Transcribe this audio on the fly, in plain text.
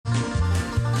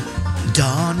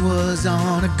Don was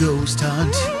on a ghost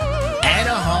hunt at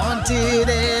a haunted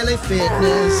LA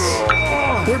Fitness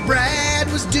where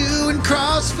Brad was doing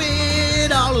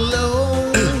CrossFit all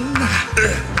alone.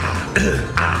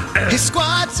 His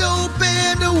squats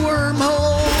opened a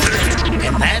wormhole,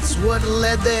 and that's what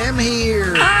led them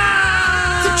here.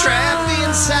 The trap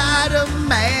inside a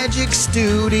magic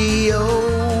studio.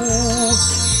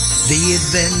 The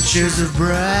Adventures of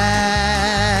Bradley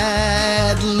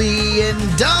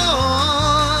and Dawn.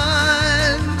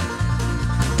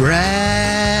 Bradley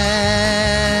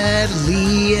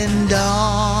and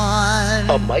Dawn.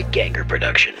 A Mike Ganger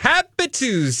production. Happy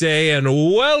Tuesday and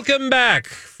welcome back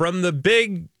from the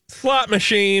big slot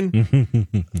machine.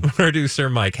 Producer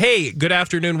Mike. Hey, good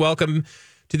afternoon. Welcome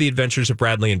to the Adventures of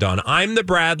Bradley and Dawn. I'm the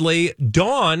Bradley.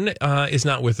 Dawn is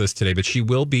not with us today, but she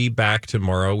will be back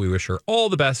tomorrow. We wish her all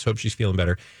the best. Hope she's feeling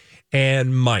better.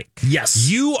 And Mike. Yes.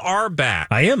 You are back.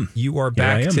 I am. You are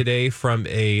back today from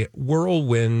a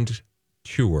whirlwind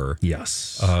tour.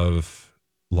 Yes. Of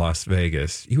Las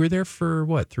Vegas. You were there for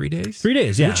what, 3 days? 3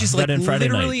 days, yeah. Which is like Friday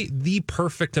literally night. The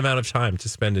perfect amount of time to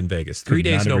spend in Vegas. 3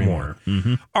 days, no more.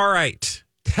 Mm-hmm. All right.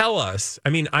 Tell us. I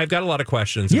mean, I've got a lot of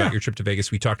questions about your trip to Vegas.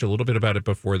 We talked a little bit about it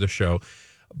before the show,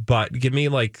 but give me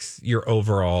like your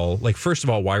overall, like, first of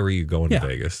all, why were you going to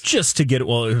Vegas? Just to get,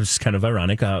 well, it was kind of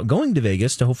ironic, going to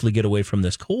Vegas to hopefully get away from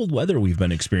this cold weather we've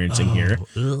been experiencing here.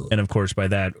 And of course, by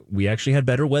that, we actually had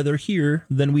better weather here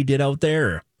than we did out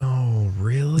there. Oh,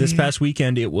 really? This past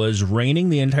weekend, it was raining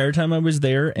the entire time I was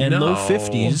there and low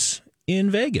 50s in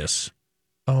Vegas.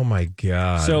 Oh, my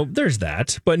God. So there's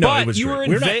that. But no, it was you great.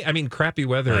 were in Vegas. I mean, crappy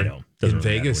weather I know. Doesn't in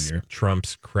really matter Vegas when you're-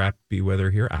 trumps crappy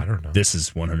weather here. I don't know. This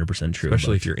is 100% true.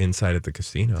 Especially but- if you're inside at the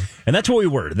casino. And that's what we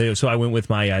were. So I went with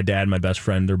my dad, my best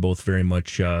friend. They're both very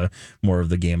much more of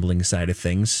the gambling side of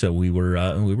things. So we were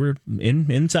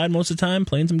inside most of the time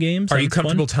playing some games. Are you Having fun.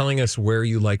 comfortable telling us where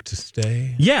you like to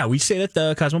stay? Yeah, we stayed at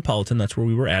the Cosmopolitan. That's where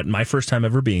we were at. My first time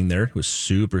ever being there. It was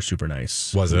super, super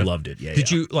nice. Was it? Loved it. Yeah. Did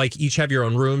you like each have your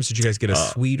own rooms? Did you guys get a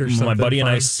suite or something? My buddy and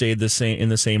I fun? stayed in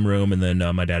the same room, and then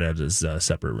my dad had his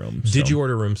separate room. Did So you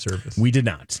order room service? We did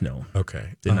not. No.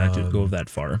 Okay. Did not go that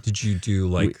far. Did you do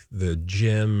like the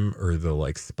gym or the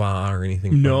like spa or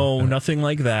anything? fun No, like that? nothing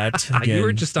like that. You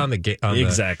were just on the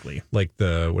exactly. like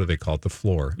the what do they call it? The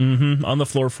floor. Mm-hmm. On the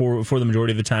floor for the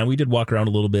majority of the time. We did walk around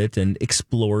a little bit and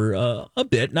explore a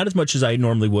bit, not as much as I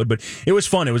normally would, but it was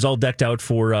fun. It was all decked out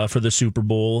for the Super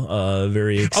Bowl.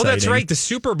 Very exciting. Oh, that's right, the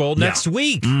Super Bowl next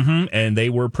week. Mm-hmm. And they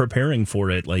were preparing for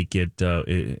it, like it,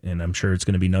 and I'm sure it's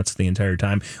going to be nuts the entire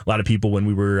time. A lot of people, when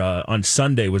we were on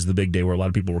Sunday, was the big day where a lot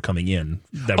of people were coming in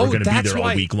that were going to be there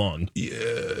all week long.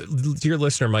 Dear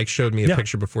listener, Mike showed me a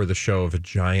picture before the show of a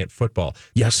giant football.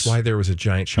 Yes. That's why there was a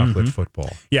giant chocolate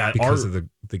football. Yeah, because of the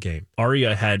game.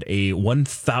 Aria had a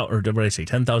 1,000, or what did I say,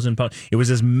 10,000 pound. It was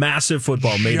this massive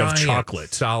football made of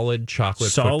chocolate. Solid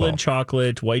chocolate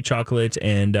chocolate, white chocolate,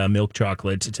 and milk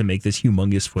chocolate to make this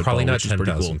humongous football. Probably not which is pretty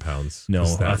 10,000 cool. pounds. No,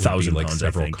 1,000 like pounds.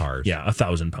 several I think. cars. Yeah,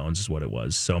 1,000 pounds is what it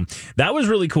was. So that was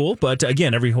really cool. But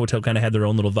again, every hotel kind of had their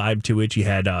own little vibe to it. You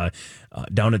had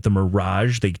down at the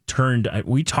Mirage, they turned.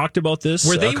 We talked about this.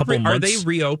 Were they a couple months. Are they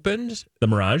reopened? The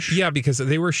Mirage? Yeah, because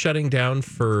they were shutting down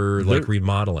for like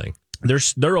remodeling.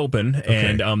 They're open,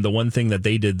 okay. And the one thing that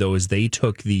they did though is they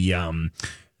took the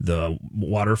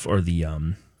water or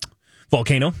the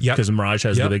volcano, because the Mirage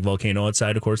has the big volcano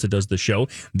outside, of course, that does the show.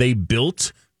 They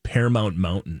built Paramount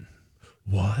Mountain.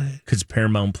 What? Because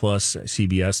Paramount Plus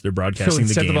CBS, they're broadcasting the game.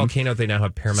 Instead of the volcano, they now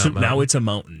have Paramount Mountain. Now it's a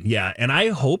mountain, yeah. And I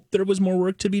hope there was more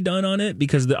work to be done on it,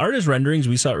 because the artist renderings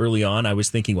we saw early on, I was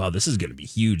thinking, wow, this is going to be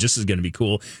huge. This is going to be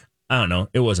cool. I don't know.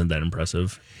 It wasn't that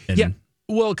impressive. And yeah.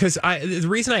 Well, because the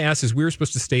reason I asked is we were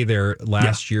supposed to stay there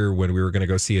last year when we were going to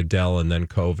go see Adele, and then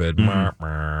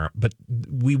COVID. But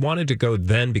we wanted to go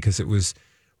then because it was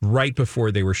right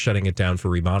before they were shutting it down for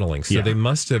remodeling. So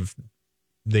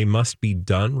they must be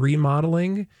done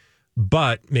remodeling,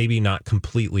 but maybe not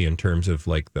completely in terms of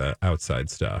like the outside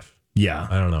stuff. Yeah.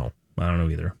 I don't know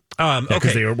either.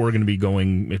 Because we're going to be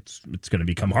going. It's going to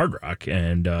become Hard Rock,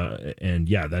 and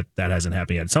that hasn't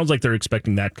happened yet. It sounds like they're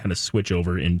expecting that kind of switch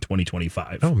over in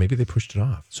 2025. Oh, maybe they pushed it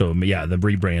off. So yeah, the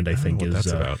rebrand I think is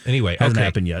that's about. Anyway, hasn't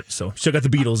happened yet. So still got the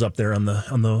Beatles up there on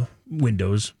the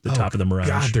windows, the top of the Mirage.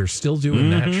 God, they're still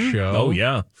doing that show. Oh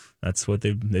yeah, that's what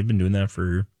they've been doing that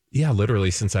for. Yeah,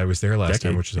 literally since I was there last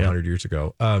time, which is 100 years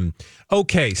ago.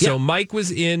 Okay, so Mike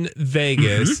was in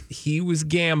Vegas. He was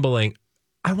gambling.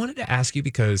 I wanted to ask you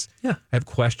because I have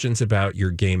questions about your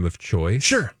game of choice.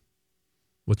 Sure.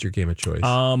 What's your game of choice?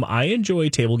 I enjoy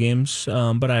table games,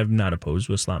 but I'm not opposed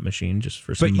to a slot machine just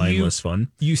for some mindless fun.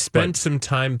 You spent some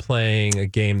time playing a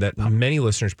game that many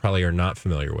listeners probably are not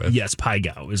familiar with. Yes, Pai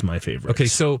Gow is my favorite. Okay,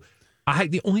 so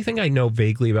the only thing I know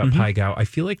vaguely about Pai Gow, I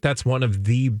feel like that's one of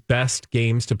the best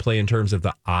games to play in terms of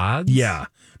the odds. Yeah.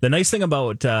 The nice thing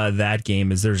about that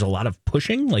game is there's a lot of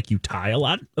pushing, like you tie a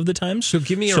lot of the times. So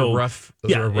give me a rough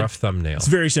thumbnail. It's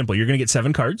very simple. You're going to get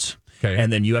 7 cards. Okay.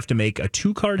 And then you have to make a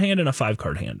 2-card hand and a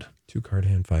 5-card hand. 2-card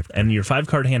hand, 5-card. And your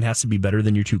 5-card hand has to be better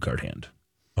than your 2-card hand.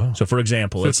 Oh. So, for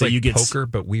example, let's say like you get poker,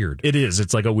 but weird. It is.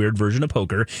 It's like a weird version of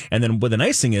poker. And then what the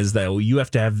nice thing is that you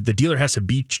have to have the dealer has to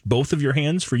beat both of your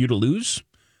hands for you to lose,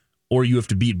 or you have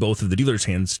to beat both of the dealer's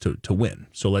hands to win.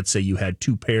 So let's say you had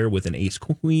 2 pair with an ace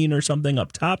queen or something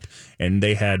up top, and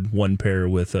they had 1 pair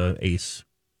with a ace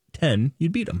 10.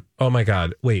 You'd beat them. Oh my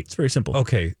God! Wait, it's very simple.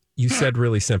 Okay. You said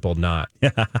really simple, not.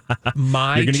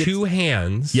 My 2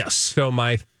 hands. Yes. So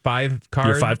my 5-card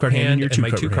your 5-card hand and your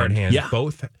 2-card hand yeah.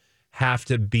 both have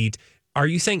to beat. Are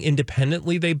you saying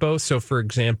independently they both? So, for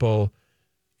example,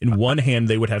 in one hand,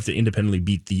 they would have to independently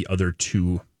beat the other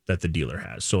 2 that the dealer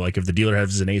has. So, like if the dealer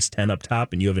has an ace 10 up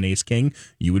top and you have an ace king,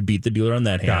 you would beat the dealer on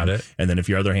that hand. Got it. And then if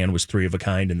your other hand was 3 of a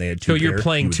kind and they had 2 so you're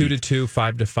playing 2-2,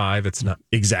 5-5. It's not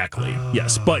exactly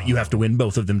yes, but you have to win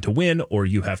both of them to win, or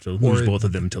you have to lose both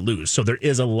of them to lose. So there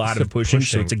is a lot of pushing.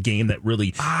 So it's a game that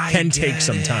really can take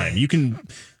some time. You can.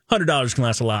 $100 can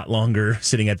last a lot longer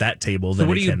sitting at that table than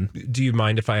it can. Do you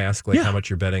mind if I ask how much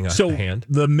you're betting a hand?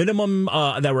 The minimum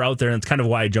that we're out there, and it's kind of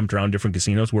why I jumped around different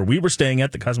casinos, where we were staying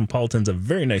at the Cosmopolitan's a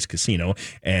very nice casino,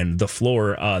 and the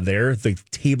floor there, the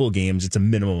table games, it's a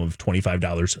minimum of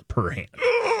 $25 per hand.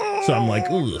 So I'm like,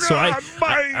 ooh. So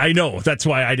I know that's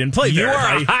why I didn't play there. You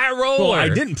are a high roller. Well, I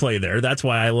didn't play there. That's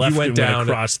why I left. You went down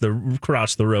across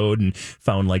the road and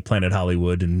found like Planet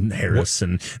Hollywood and Harris,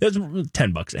 and there's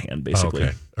 $10 a hand basically.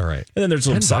 Okay, all right. And then there's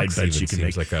little side bets you can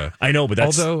make. I know, but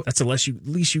that's the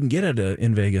least you can get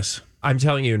in Vegas. I'm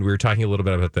telling you, and we were talking a little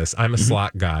bit about this. I'm a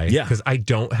slot guy because I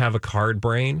don't have a card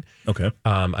brain. Okay.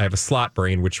 I have a slot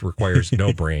brain, which requires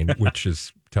no brain, which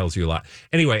tells you a lot.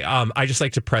 Anyway, I just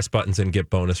like to press buttons and get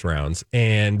bonus rounds.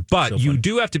 But you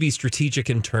do have to be strategic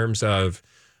in terms of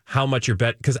how much you're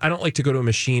bet, because I don't like to go to a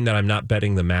machine that I'm not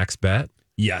betting the max bet.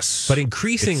 Yes. But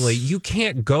increasingly, you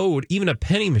can't go even a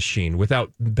penny machine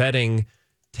without betting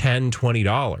 $10,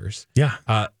 $20.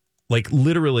 Yeah. Like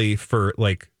literally for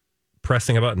like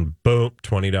pressing a button, boom,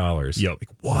 $20. Yep. Like,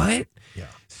 what? Yeah.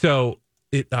 So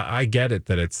I get it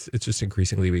that it's just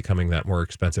increasingly becoming that more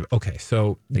expensive. Okay,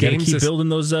 so they gotta keep building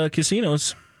those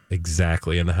casinos.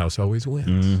 Exactly, and the house always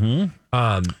wins.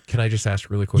 Mm-hmm. Can I just ask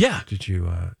really quick? Yeah. Did you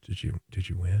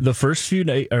win? The first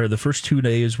 2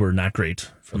 days were not great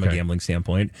from a gambling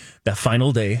standpoint. That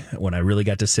final day when I really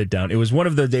got to sit down, it was one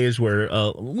of the days where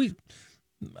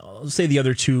I'll say the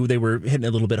other 2, they were hitting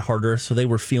a little bit harder, so they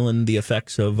were feeling the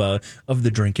effects of the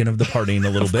drinking, of the partying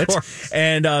a little bit.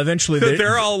 And eventually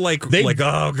they're all like, oh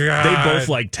God. They both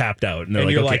like tapped out. And,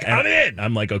 you're like, I'm in.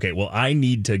 I'm like, okay, well, I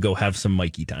need to go have some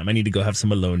Mikey time. I need to go have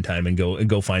some alone time and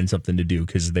go find something to do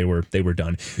because they were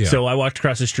done. Yeah. So I walked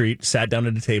across the street, sat down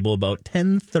at a table about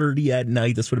 10:30 at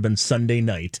night. This would have been Sunday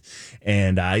night.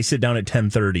 And I sit down at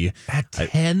 10:30. At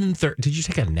 10:30? Did you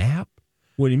take a nap?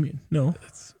 What do you mean? No.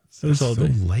 It was all so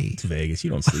day. Late. It's Vegas.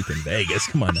 You don't sleep in Vegas.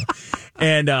 Come on now.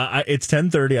 And it's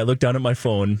 10:30. I looked down at my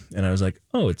phone and I was like,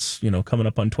 oh, it's coming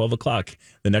up on 12 o'clock.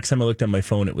 The next time I looked at my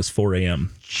phone, it was 4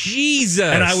 a.m. Jesus.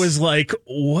 And I was like,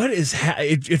 what is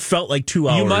it felt like 2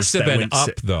 hours. You must have been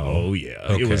up, though. Oh, yeah.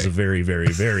 Okay. It was a very,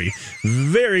 very, very,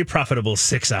 very profitable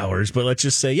 6 hours. But let's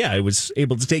just say, I was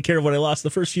able to take care of what I lost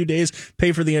the first few days,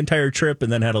 pay for the entire trip,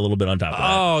 and then had a little bit on top of that.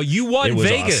 Oh, you won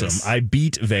Vegas. Awesome. I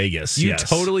beat Vegas. You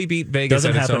totally beat Vegas.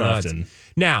 Doesn't happen often.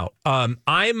 Now,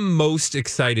 I'm most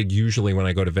excited usually when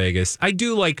I go to Vegas. I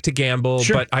do like to gamble,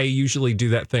 but I usually do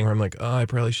that thing where I'm like, oh, I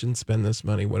probably shouldn't spend this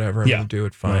money, whatever. I'm going to do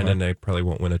it fine, and I probably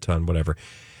won't win a ton, whatever.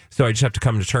 So I just have to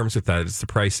come to terms with that. It's the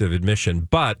price of admission.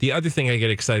 But the other thing I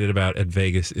get excited about at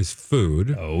Vegas is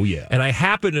food. Oh, yeah. And I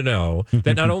happen to know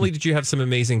that not only did you have some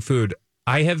amazing food,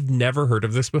 I have never heard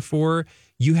of this before.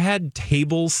 You had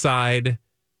tableside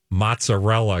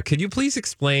mozzarella. Could you please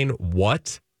explain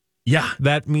what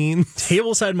that means?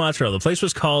 Tableside mozzarella. The place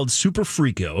was called Super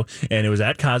Frico, and it was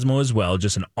at Cosmo as well.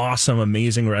 Just an awesome,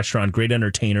 amazing restaurant. Great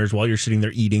entertainers. While you're sitting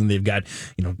there eating, they've got,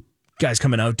 guys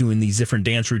coming out doing these different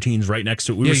dance routines right next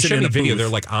to it. We were sitting in a video. booth. They're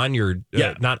like on your,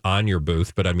 not on your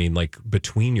booth, but I mean like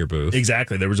between your booth.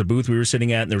 Exactly. There was a booth we were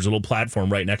sitting at, and there was a little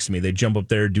platform right next to me. They'd jump up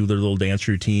there, do their little dance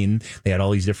routine. They had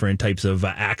all these different types of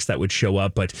acts that would show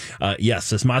up. But yes,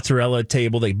 this mozzarella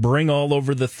table, they bring all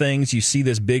over the things. You see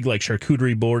this big like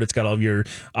charcuterie board. It's got all of your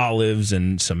olives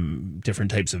and some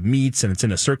different types of meats, and it's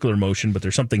in a circular motion, but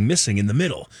there's something missing in the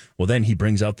middle. Well, then he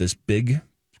brings out this big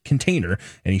container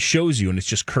and he shows you, and it's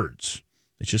just curds.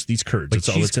 It's just these curds. That's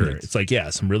all that's in there. It's like,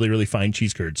 some really, really fine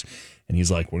cheese curds. And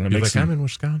he's like, I'm in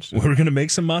Wisconsin. We're going to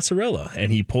make some mozzarella.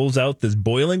 And he pulls out this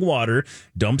boiling water,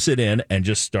 dumps it in, and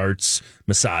just starts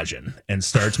massaging and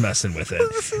starts messing with it.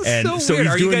 And so weird.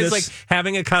 Are you guys like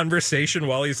having a conversation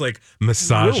while he's like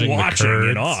massaging we're watching the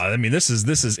curds? In awe. I mean, this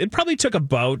is, it probably took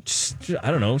about,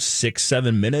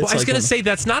 6-7 minutes. Well, I was going to say,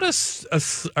 that's not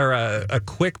a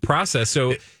quick process.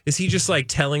 So is he just like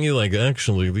telling you like,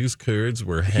 actually, these curds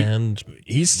were he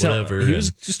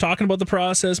was just talking about the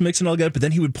process, mixing it all together, but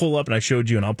then he would pull up, and I showed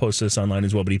you, and I'll post this online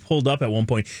as well, but he pulled up at one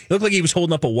point. It looked like he was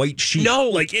holding up a white sheet. No,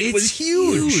 like it was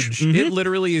huge. Mm-hmm. It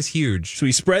literally is huge. So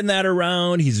he's spreading that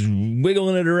around, he's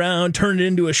wiggling it around, turning it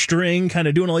into a string, kind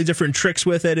of doing all these different tricks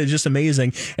with it. It's just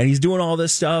amazing. And he's doing all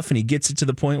this stuff, and he gets it to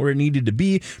the point where it needed to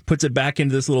be, puts it back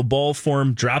into this little ball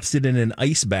form, drops it in an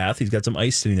ice bath. He's got some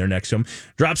ice sitting there next to him,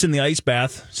 drops in the ice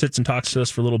bath, sits and talks to us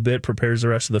for a little bit, prepares the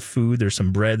rest of the food. There's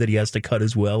some bread that he has to cut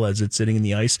as well as it's sitting in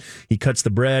the ice. He cuts the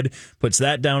bread, puts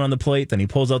that down on the plate, then he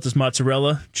pulls out this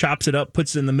mozzarella, chops it up,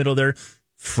 puts it in the middle there.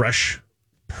 Fresh,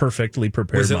 perfectly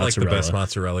prepared mozzarella. Was it like the best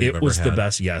mozzarella you've ever had? It was the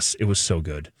best, yes. It was so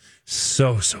good.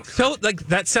 So good. So, like,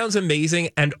 that sounds amazing,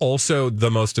 and also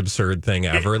the most absurd thing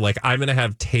ever. Like, I'm going to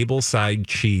have table-side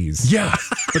cheese. Yeah,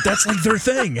 but that's like their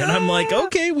thing. And I'm like,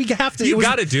 okay, we have to. You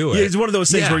got to do it. Yeah, it's one of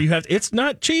those things where you have to, it's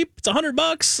not cheap. It's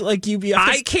 $100. Like,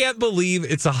 I can't believe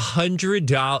it's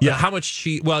 $100. Yeah. How much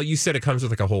cheese? Well, you said it comes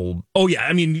with like a whole. Oh, yeah.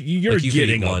 I mean, you're like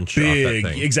getting lunch a big. Off that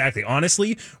thing. Exactly.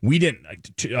 Honestly, we didn't.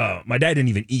 My dad didn't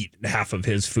even eat half of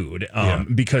his food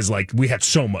because, like, we had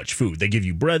so much food. They give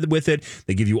you bread with it,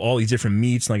 they give you all these different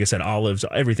meats. Like I said, olives,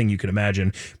 everything you could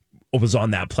imagine was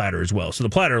on that platter as well. So the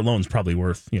platter alone is probably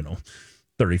worth,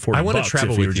 $30-$40. I want to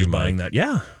travel with you, buying that.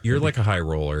 Yeah. You're like a high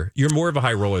roller. You're more of a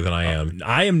high roller than I am.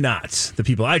 I am not. The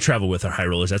people I travel with are high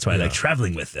rollers. That's why I like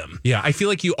traveling with them. Yeah. I feel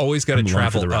like you always got to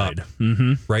travel the ride.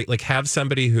 Up, right? Like have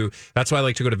somebody who, that's why I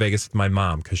like to go to Vegas with my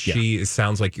mom, because she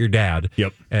sounds like your dad.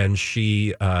 Yep. And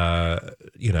she,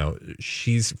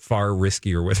 she's far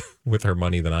riskier with her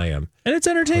money than I am. And it's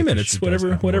entertainment. It's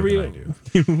whatever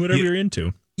you're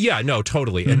into. Yeah, no,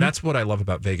 totally. And that's what I love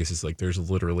about Vegas is like there's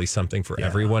literally something for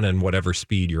everyone and whatever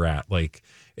speed you're at. Like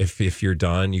if you're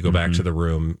done, you go back to the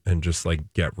room and just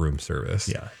like get room service.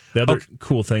 Yeah. The other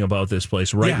cool thing about this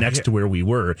place, next to where we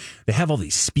were, they have all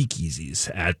these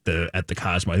speakeasies at the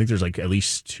Cosmo. I think there's like at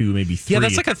least 2, maybe 3. Yeah,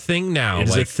 that's like a thing now.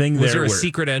 It's like, a thing was there. Was there a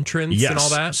secret entrance and all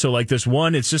that? So like this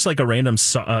one, it's just like a random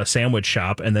sandwich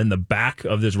shop, and then the back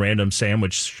of this random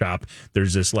sandwich shop,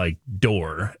 there's this like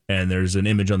door, and there's an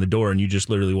image on the door, and you just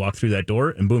literally walk through that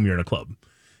door, and boom, you're in a club.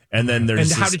 And then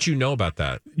there's. And how did you know about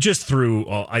that? Just through.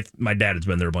 My dad has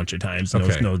been there a bunch of times.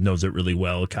 Knows it really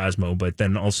well, Cosmo. But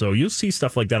then also you'll see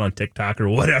stuff like that on TikTok or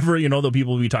whatever. Though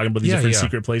people will be talking about these different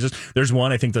secret places. There's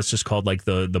one I think that's just called like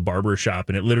the barber shop,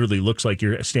 and it literally looks like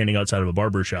you're standing outside of a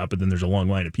barber shop, but then there's a long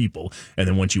line of people, and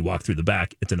then once you walk through the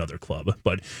back, it's another club.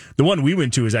 But the one we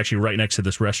went to is actually right next to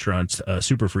this restaurant,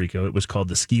 Super Frico. It was called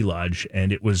the Ski Lodge,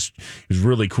 and it was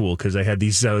really cool because I had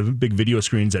these big video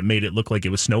screens that made it look like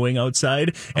it was snowing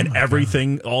outside. And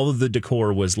everything, all of the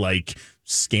decor was like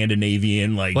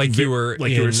Scandinavian, like you were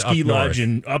a ski lodge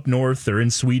up north or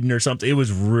in Sweden or something. It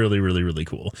was really, really, really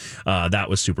cool. That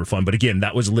was super fun. But again,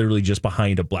 that was literally just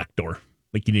behind a black door.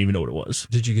 Like you didn't even know what it was.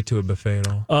 Did you get to a buffet at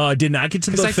all? Did not get to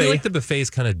the buffet. I feel like the buffet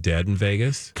is kind of dead in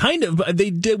Vegas. Kind of.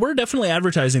 We're definitely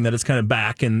advertising that it's kind of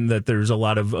back and that there's a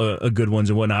lot of good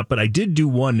ones and whatnot. But I did do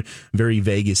one very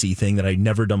Vegas-y thing that I'd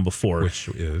never done before. Which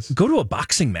is? Go to a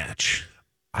boxing match.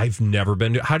 I've never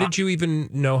been to. How did you even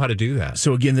know how to do that?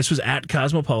 So again, this was at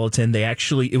Cosmopolitan.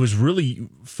 It was really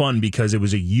fun because it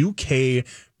was a UK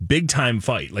big time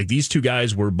fight. Like these two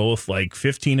guys were both like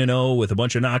 15-0 with a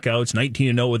bunch of knockouts,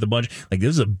 19-0 with a bunch. Like this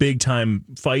is a big time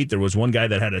fight. There was one guy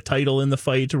that had a title in the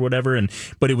fight or whatever,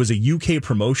 but it was a UK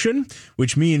promotion,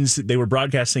 which means they were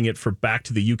broadcasting it back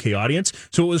to the UK audience.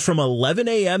 So it was from 11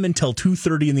 a.m. until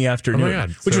 2:30 in the afternoon. Oh my God.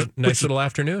 Which was a nice little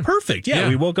afternoon. Perfect. Yeah.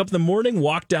 We woke up in the morning,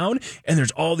 walked down, and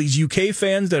there's all these UK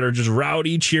fans that are just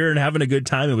rowdy, cheering, having a good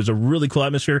time. It was a really cool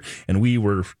atmosphere, and we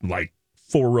were like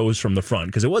 4 rows from the front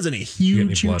because it wasn't a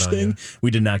huge thing.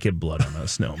 We did not get blood on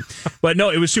us, no. But no,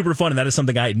 it was super fun, and that is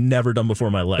something I had never done before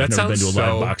in my life. That Never been to a sounds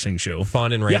live boxing show.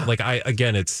 Fun and random. Like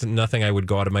it's nothing I would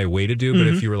go out of my way to do. But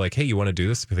if you were like, "Hey, you want to do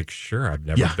this?" I'd be like, "Sure." I've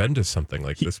never been to something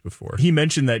like this before. He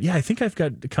mentioned that. Yeah, I think I've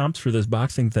got comps for this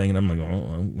boxing thing, and I'm like,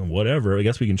 oh, whatever. I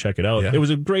guess we can check it out. Yeah. It was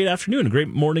a great afternoon, a great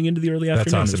morning into the early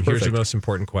afternoon. That's awesome. Here's the most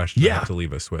important question I have to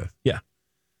leave us with. Yeah.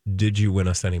 Did you win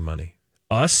us any money?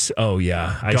 Us? Oh,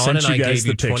 yeah. I sent you guys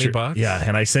the picture. $20. Yeah,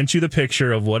 and I sent you the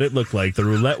picture of what it looked like. The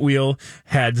roulette wheel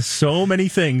had so many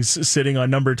things sitting on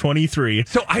number 23.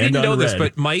 So I didn't know this,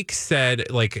 but Mike said,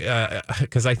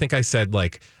 because I think I said,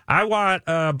 I want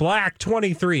black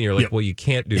 23. And you're like, well, you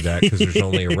can't do that because there's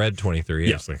only a red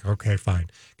 23. I was like, okay, fine.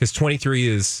 Because 23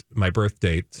 is my birth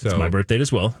date. So it's my birth date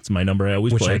as well. It's my number I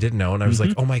always play. Which I didn't know. And I was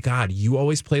like, oh my God, you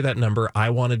always play that number.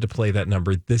 I wanted to play that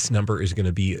number. This number is going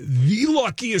to be the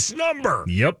luckiest number.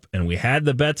 Yep. And we had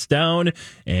the bets down,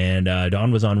 and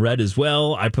Dawn was on red as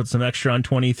well. I put some extra on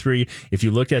 23. If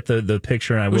you looked at the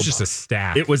picture, and it was just a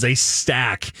stack. It was a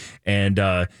stack. And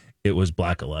it was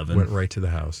black 11. Went right to the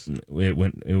house. It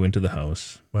went to the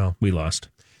house. Well, we lost.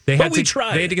 They had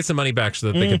to get some money back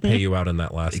so that they could pay you out on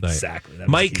that last night. Exactly.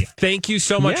 Mike, thank you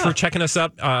so much for catching us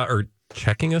up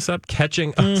us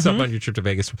up on your trip to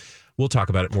Vegas. We'll talk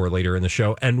about it more later in the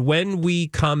show. And when we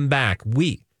come back,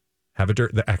 we have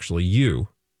you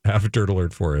have a dirt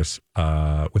alert for us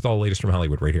with all the latest from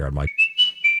Hollywood right here on Mike.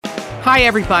 Hi,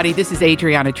 everybody. This is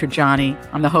Adriana Trajani.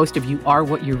 I'm the host of You Are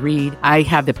What You Read. I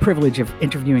have the privilege of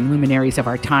interviewing luminaries of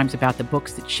our times about the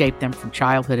books that shaped them from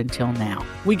childhood until now.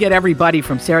 We get everybody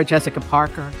from Sarah Jessica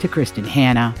Parker to Kristen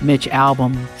Hanna, Mitch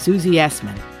Albom, Susie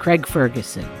Essman, Craig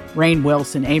Ferguson, Rainn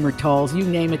Wilson, Amor Tolls, you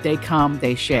name it, they come,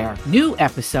 they share. New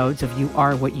episodes of You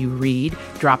Are What You Read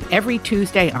drop every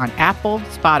Tuesday on Apple,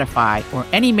 Spotify, or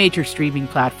any major streaming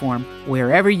platform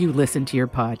wherever you listen to your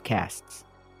podcasts.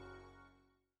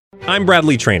 I'm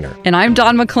Bradley Trainer. And I'm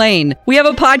Don McClain. We have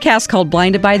a podcast called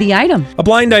Blinded by the Item. A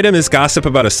blind item is gossip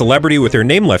about a celebrity with their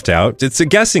name left out. It's a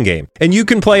guessing game, and you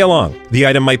can play along. The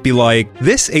item might be like,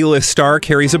 this A-list star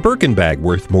carries a Birkin bag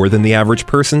worth more than the average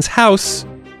person's house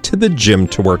to the gym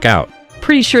to work out.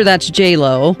 Pretty sure that's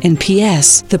J-Lo. And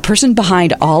P.S. the person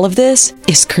behind all of this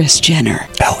is Kris Jenner,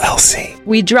 LLC.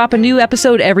 We drop a new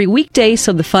episode every weekday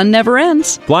so the fun never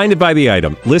ends. Blinded by the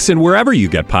Item. Listen wherever you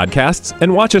get podcasts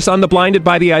and watch us on the Blinded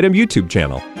by the Item YouTube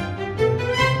channel.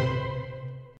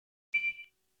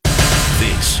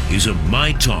 This is a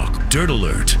My Talk Dirt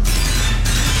Alert.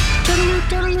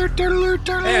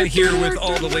 And here with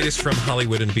all the latest from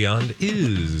Hollywood and beyond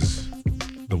is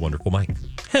the wonderful Mike.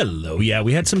 Hello. Yeah,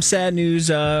 we had some sad news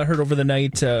heard over the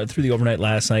night, through the overnight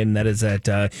last night, and that is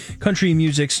that country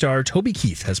music star Toby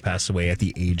Keith has passed away at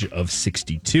the age of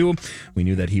 62. We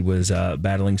knew that he was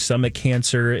battling stomach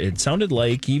cancer. It sounded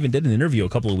like he even did an interview a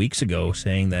couple of weeks ago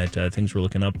saying that things were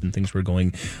looking up and things were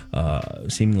going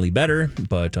seemingly better,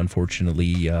 but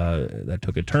unfortunately that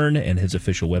took a turn, and his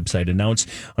official website announced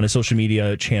on his social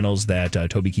media channels that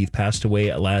Toby Keith passed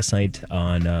away last night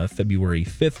on February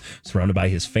 5th, surrounded by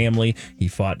his family. He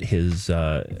fought his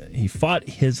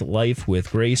life with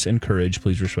grace and courage.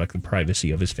 Please respect the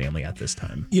privacy of his family at this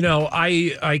time. You know,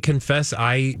 I confess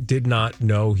I did not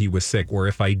know he was sick, or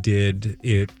if I did,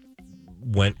 it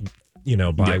went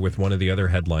by with one of the other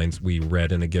headlines we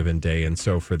read in a given day. And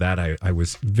so for that, I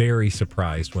was very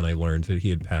surprised when I learned that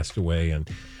he had passed away. And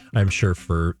I'm sure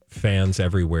for fans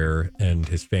everywhere and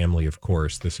his family, of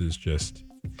course, this is just,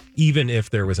 even if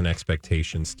there was an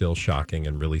expectation, still shocking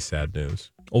and really sad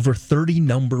news. Over 30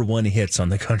 number one hits on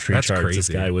the country That's charts. Crazy. This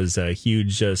guy was a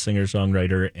huge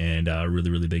singer-songwriter and a really,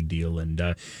 really big deal and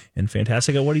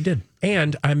fantastic at what he did.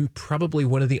 And I'm probably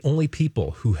one of the only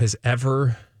people who has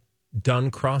ever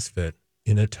done CrossFit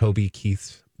in a Toby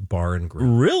Keith's bar and grill.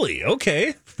 Really?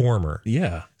 Okay. Former.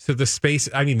 Yeah. So the space,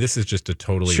 I mean, this is just a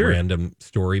totally random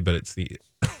story, but it's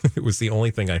it was the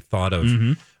only thing I thought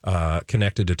of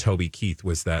connected to Toby Keith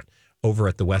was that over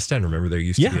at the West End, remember there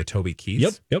used to be a Toby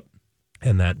Keith's? Yep.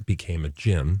 And that became a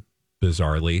gym,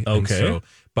 bizarrely. Okay.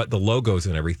 But the logos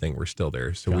and everything were still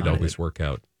there. So we'd always work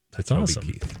out. That's Toby awesome.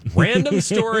 Keith. Random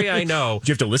story, I know. Did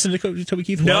you have to listen to Toby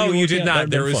Keith? No, you did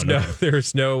not. There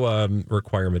was no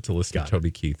requirement to listen to Toby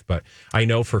Keith. But I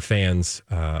know for fans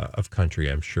of country,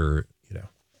 I'm sure,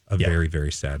 a very,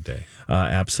 very sad day.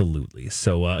 Absolutely.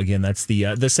 So, again, that's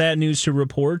the sad news to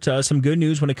report. Some good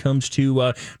news when it comes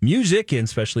to music, and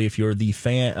especially if you're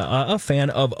a fan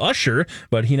of Usher.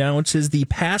 But he announces the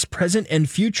past, present, and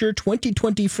future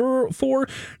 2024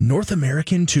 North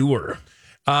American tour.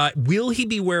 Will he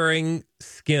be wearing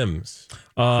Skims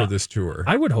for this tour?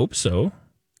 I would hope so.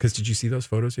 Because did you see those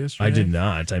photos yesterday? I did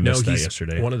not. I missed that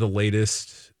yesterday. One of the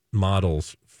latest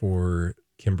models for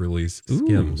Kimberly's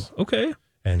Skims. Okay.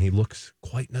 And he looks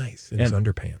quite nice in his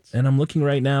underpants. And I'm looking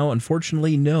right now.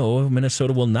 Unfortunately, no,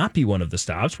 Minnesota will not be one of the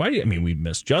stops. Why? I mean, we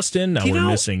missed Justin. Now we're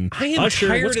missing I am Usher.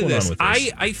 tired What's of going this. on with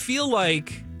this? I feel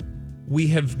like we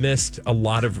have missed a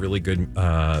lot of really good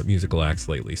musical acts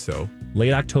lately. So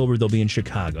late October, they'll be in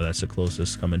Chicago. That's the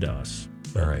closest coming to us.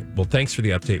 All right. Well, thanks for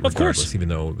the update Of course. even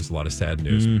though it was a lot of sad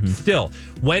news. Still,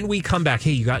 when we come back,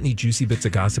 hey, you got any juicy bits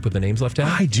of gossip with the names left out?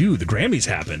 I do. The Grammys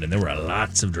happened, and there were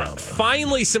lots of drama.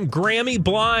 Finally, some Grammy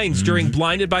blinds during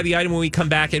Blinded by the Item when we come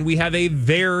back, and we have a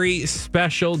very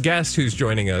special guest who's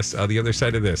joining us on the other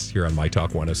side of this here on My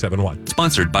Talk 107.1.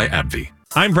 Sponsored by AbbVie.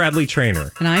 I'm Bradley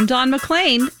Trainer. And I'm Don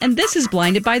McClain, and this is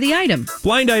Blinded by the Item.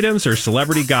 Blind items are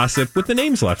celebrity gossip with the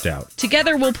names left out.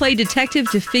 Together, we'll play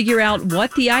detective to figure out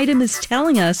what the item is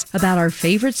telling us about our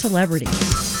favorite celebrity.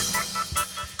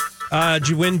 Did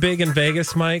you win big in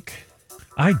Vegas, Mike?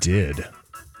 I did.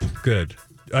 Good.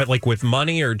 Like with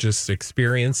money or just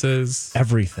experiences?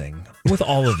 Everything. With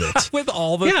all of it. With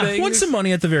all the things? Yeah, won some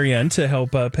money at the very end to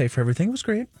help pay for everything. It was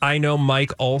great. I know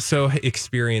Mike also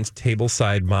experienced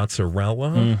tableside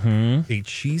mozzarella, a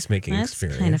cheese-making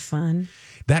experience. That's kind of fun.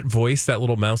 That voice, that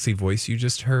little mousy voice you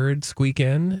just heard squeak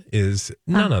in, is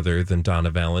none other than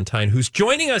Donna Valentine, who's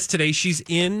joining us today. She's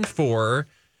in for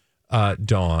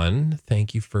Dawn.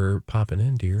 Thank you for popping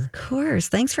in, dear. Of course.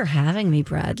 Thanks for having me,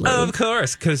 Bradley. Of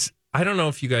course, because I don't know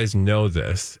if you guys know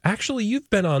this. Actually, you've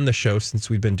been on the show since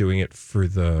we've been doing it for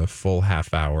the full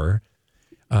half hour.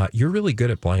 You're really good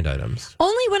at blind items.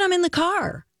 Only when I'm in the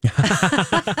car.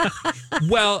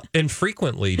 Well, and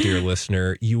frequently, dear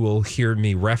listener, you will hear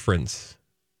me reference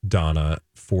Donna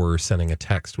for sending a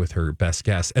text with her best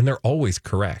guess, and they're always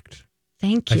correct.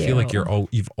 Thank you. I feel like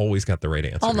you've always got the right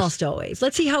answer. Almost always.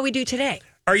 Let's see how we do today.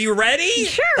 Are you ready?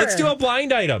 Sure. Let's do a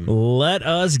blind item. Let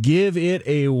us give it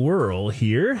a whirl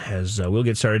here as we'll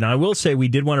get started. Now, I will say we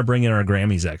did want to bring in our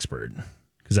Grammys expert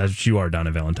because that's what you are,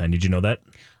 Donna Valentine. Did you know that?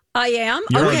 I am.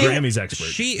 You're okay. a Grammys expert.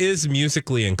 She is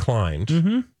musically inclined.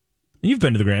 Mm-hmm. You've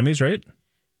been to the Grammys, right?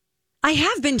 I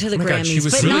have been to the Oh my Grammys. God, she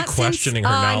was but really not questioning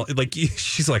since, her knowledge. Like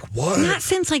she's like, what? Not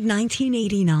since like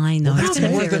 1989, though. Well, It's that's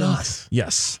been more very than long. us.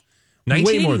 Yes.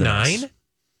 1989?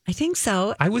 I think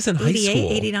so. I was in high 88,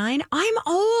 school. 89. I'm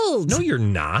old. No, you're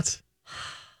not.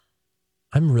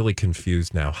 I'm really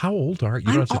confused now. How old are you?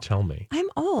 You don't have to tell me. I'm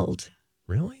old.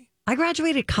 Really? I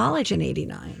graduated college in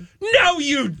 89. No,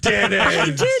 you didn't. I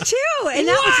did too. And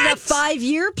that was the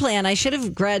 5-year plan. I should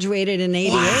have graduated in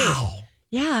 88. Wow.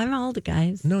 Yeah, I'm old,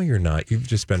 guys. No, you're not. You've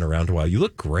just been around a while. You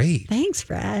look great. Thanks,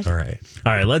 Brad. All right.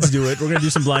 All right, let's do it. We're going to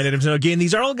do some blind items. Now, again,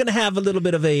 these are all going to have a little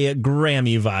bit of a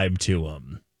Grammy vibe to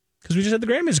them. Because we just had the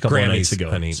Grammys a couple of nights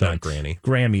ago. Honey, not Granny.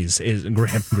 Grammys is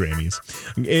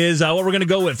what we're going to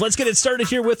go with. Let's get it started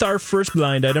here with our first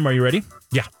blind item. Are you ready?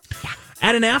 Yeah.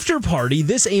 At an after party,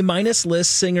 this A-minus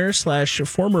list singer /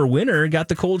 former winner got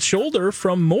the cold shoulder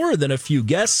from more than a few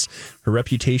guests. Her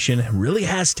reputation really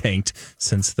has tanked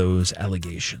since those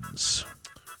allegations.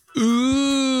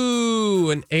 Ooh,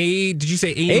 an A. Did you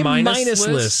say A-minus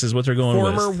list is what they're going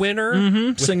with. Former winner?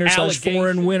 Mm-hmm. Singer /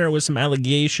 foreign winner with some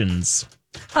allegations.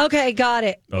 Okay, got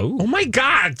it. Oh my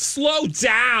God. Slow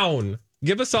down.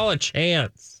 Give us all a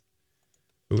chance.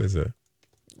 Who is it?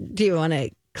 Do you want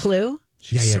a clue?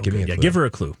 Yeah, give me a clue. Give her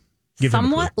a clue.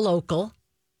 Somewhat local.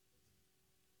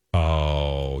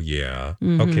 Oh, yeah.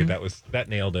 Mm-hmm. Okay, that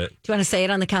nailed it. Do you want to say it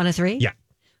on the count of 3? Yeah.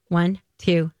 1,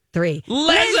 2, 3.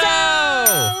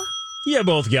 Lizzo! You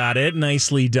both got it.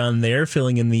 Nicely done there.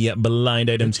 Filling in the blind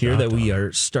items here that we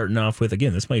are starting off with.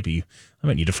 Again, I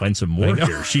might need to find some more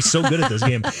here. She's so good at this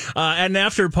game. At an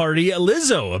after party,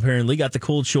 Lizzo apparently got the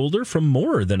cold shoulder from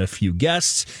more than a few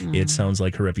guests. It sounds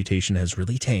like her reputation has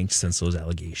really tanked since those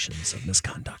allegations of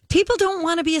misconduct. People don't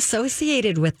want to be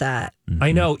associated with that.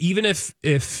 I know. Even if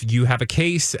you have a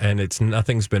case and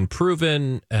nothing's been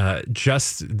proven,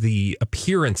 just the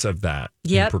appearance of that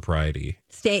impropriety.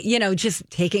 Just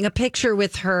taking a picture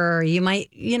with her. You might,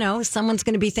 someone's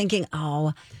going to be thinking,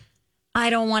 oh, I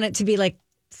don't want it to be like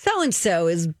so-and-so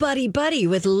is buddy-buddy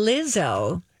with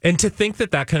Lizzo. And to think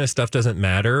that kind of stuff doesn't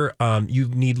matter, you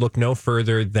need look no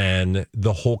further than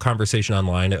the whole conversation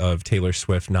online of Taylor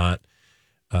Swift not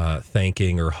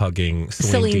thanking or hugging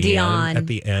Celine Dion at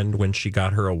the end when she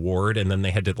got her award, and then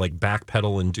they had to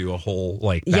backpedal and do a whole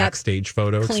backstage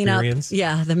photo Clean experience.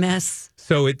 Up, the mess.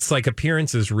 So it's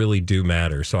appearances really do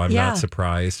matter. So I'm not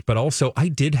surprised, but also I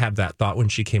did have that thought when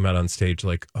she came out on stage,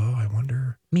 oh, I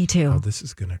wonder. Me too. How this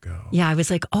is gonna go. Yeah, I was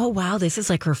like, oh wow, this is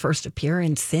her first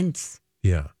appearance since.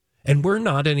 Yeah, and we're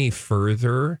not any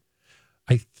further,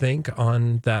 I think,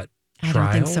 on that I trial,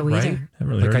 don't think so either. right?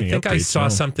 Really I think I saw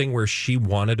something where she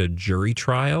wanted a jury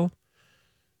trial.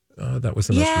 That was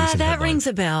the most recent that headline. rings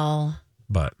a bell.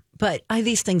 But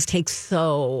these things take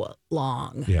so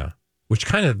long. yeah, which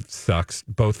kind of sucks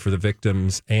both for the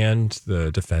victims and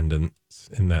the defendants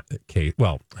in that case.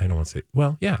 Well, I don't want to say.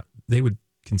 Well, yeah, they would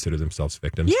consider themselves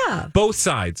victims. Yeah, both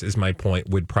sides, is my point.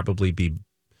 Would prefer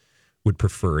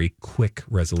a quick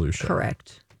resolution.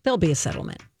 Correct. There'll be a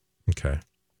settlement. Okay.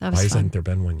 That was Why fun. hasn't there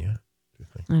been one yet?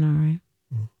 I know, right?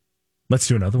 Let's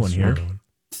do another one here.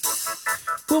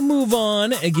 We'll move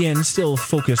on. Again, still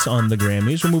focus on the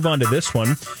Grammys. We'll move on to this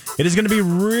one. It is going to be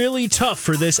really tough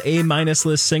for this A-minus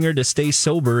list singer to stay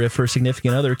sober if her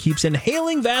significant other keeps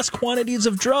inhaling vast quantities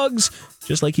of drugs,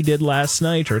 just like he did last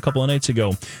night or a couple of nights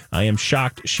ago. I am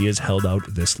shocked she has held out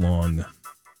this long.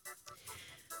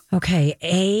 Okay,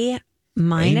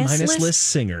 A-minus list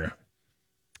singer.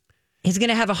 Is going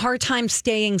to have a hard time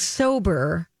staying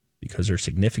sober. Because her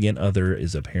significant other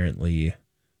is apparently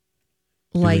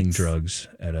doing drugs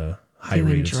at a high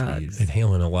rate of speed.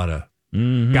 Inhaling a lot of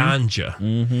ganja.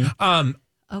 Mm-hmm.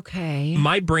 Okay.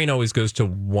 My brain always goes to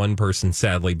one person,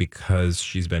 sadly, because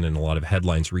she's been in a lot of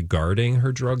headlines regarding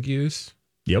her drug use.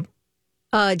 Yep.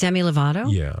 Demi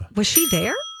Lovato? Yeah. Was she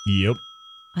there? Yep.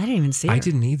 I didn't even see her. I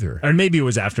didn't either. Or maybe it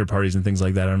was after parties and things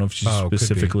like that. I don't know if she's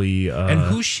specifically... and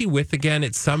who's she with again?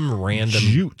 It's some random...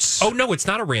 Jutes. Oh, no, it's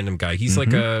not a random guy. He's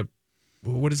like a...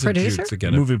 What is Producer? it, Jutes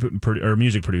again?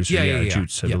 Music producer. Yeah.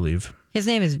 Jutes, I believe. His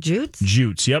name is Jutes?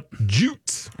 Jutes, yep.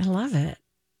 Jutes. I love it.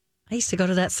 I used to go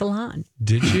to that salon.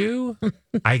 Did you?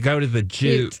 I go to the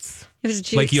Jutes. It was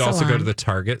Jutes Like you also go salon. to the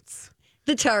Targets?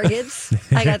 The Targets.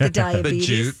 I got the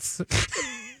diabetes. The Jutes.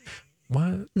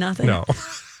 What? Nothing. No.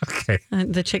 Okay.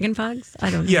 The chicken pox?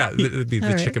 I don't know. Yeah, the All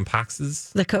right. chicken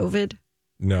poxes. The COVID?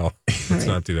 No, let's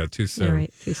not do that. Too soon. You're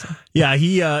right. Too soon. Yeah,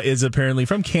 he is apparently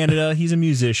from Canada. He's a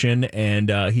musician,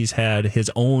 and he's had his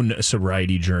own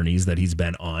sobriety journeys that he's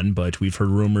been on. But we've heard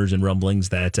rumors and rumblings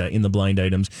that in the blind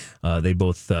items, they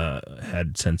both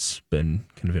had since been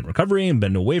kind of in recovery and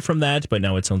been away from that. But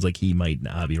now it sounds like he might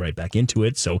be right back into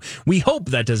it. So we hope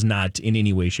that does not in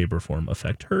any way, shape, or form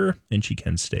affect her, and she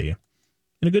can stay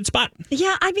in a good spot.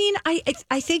 Yeah, I mean,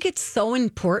 I think it's so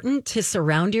important to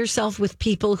surround yourself with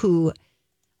people who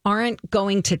aren't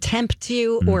going to tempt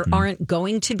you or aren't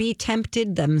going to be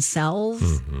tempted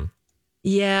themselves.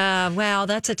 Yeah, wow,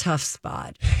 that's a tough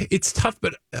spot. It's tough,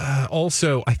 but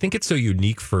also I think it's so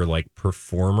unique for like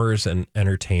performers and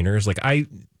entertainers. Like I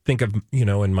think of,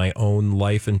 in my own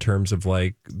life in terms of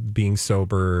like being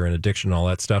sober and addiction and all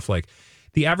that stuff. Like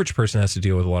the average person has to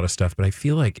deal with a lot of stuff, but I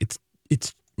feel like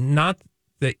it's not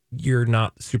that you're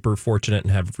not super fortunate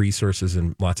and have resources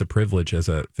and lots of privilege as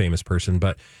a famous person,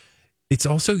 but it's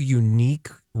also unique,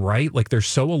 right? Like they're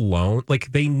so alone.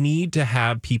 Like they need to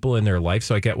have people in their life.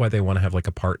 So I get why they want to have like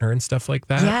a partner and stuff like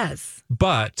that. Yes.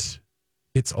 But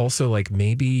it's also like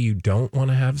maybe you don't want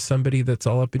to have somebody that's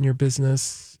all up in your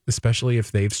business, especially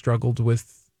if they've struggled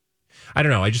with, I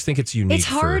don't know. I just think it's unique. It's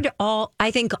hard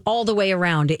I think all the way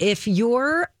around. If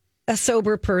you're a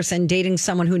sober person dating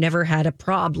someone who never had a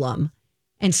problem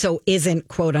and so isn't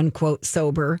quote unquote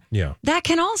sober, that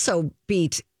can also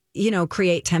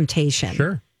create temptation.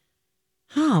 Sure.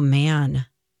 Oh, man.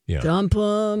 Yeah. Dump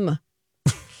them.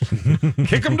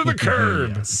 Kick them to the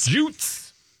curb. Yes.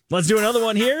 Jutes. Let's do another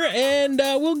one here, and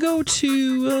we'll go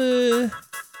to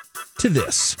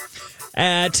this.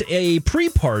 At a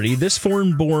pre-party, this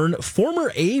foreign-born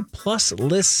former A-plus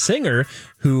list singer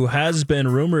who has been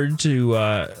rumored to...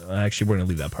 actually, we're going to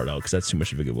leave that part out because that's too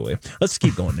much of a giveaway. Let's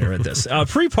keep going there at this.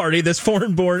 Pre-party, this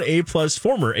foreign-born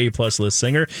former A-plus list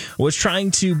singer was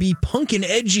trying to be punk and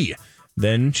edgy.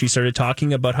 Then she started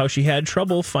talking about how she had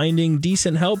trouble finding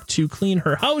decent help to clean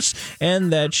her house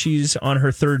and that she's on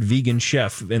her third vegan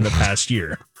chef in the past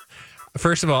year.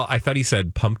 First of all, I thought he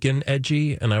said pumpkin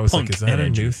edgy, and I was like, is that a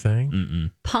new thing?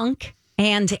 Mm-mm. Punk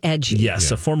and edgy.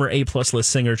 Yes, a former A-plus list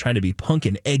singer trying to be punk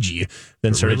and edgy,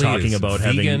 then started talking about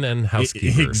vegan and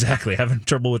housekeepers. Exactly, having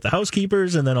trouble with the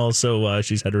housekeepers, and then also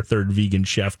she's had her third vegan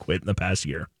chef quit in the past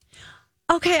year.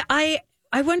 Okay, I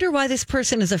wonder why this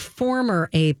person is a former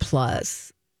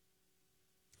A-plus.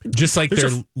 Just like they're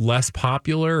less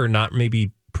popular or not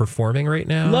maybe performing right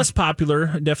now? Less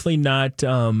popular, definitely not.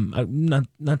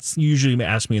 Not usually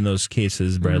ask me in those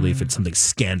cases, Bradley, if it's something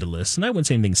scandalous, and I wouldn't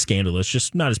say anything scandalous.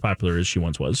 Just not as popular as she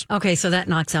once was. Okay, so that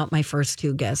knocks out my first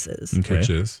two guesses. Okay. Which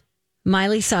is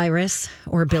Miley Cyrus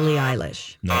or Billie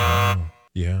Eilish. No,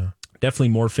 yeah, definitely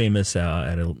more famous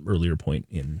at an earlier point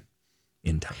in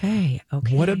time.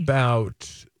 Okay. What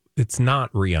about? It's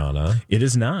not Rihanna. It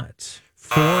is not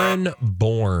Foreign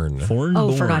born.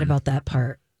 Oh, forgot about that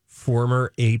part.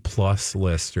 former A+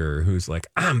 lister who's like,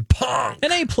 I'm punk.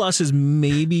 An A+ is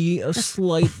maybe a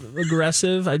slight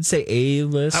aggressive. I'd say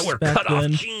A-list. I wear back cut-off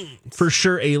then. jeans. For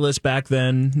sure, A-list back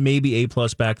then. Maybe A+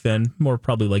 back then. More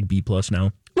probably like B+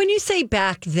 now. When you say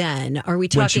back then, are we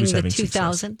When she talking was the having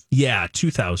 2000s? success. Yeah,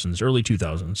 2000s, early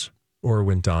 2000s. Or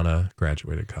when Donna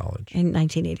graduated college. In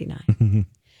 1989.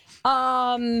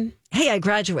 Hey, I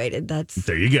graduated.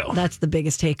 There you go. That's the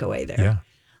biggest takeaway there.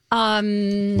 Yeah.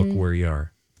 Look where you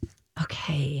are.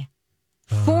 Okay.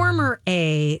 Former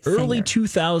A Early singer.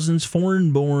 2000s,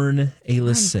 foreign-born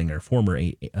A-list singer. Former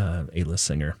A-list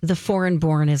singer. The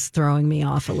foreign-born is throwing me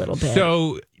off a little bit.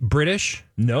 So, British?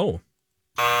 No.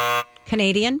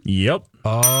 Canadian? Yep.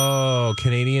 Oh,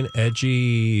 Canadian,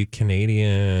 edgy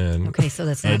Canadian. Okay, so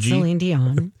that's not Edgy? Celine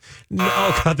Dion. No,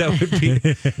 oh, God, that would be.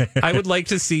 I would like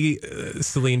to see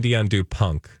Celine Dion do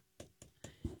punk.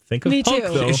 Think of Me punk,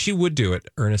 too. though. She would do it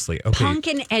earnestly. Okay. Punk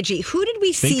and edgy. Who did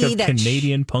we Think see of that?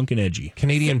 Canadian punk and edgy.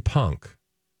 Canadian punk.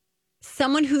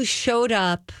 Someone who showed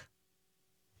up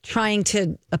trying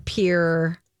to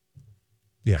appear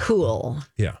Yeah. cool,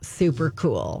 Yeah. super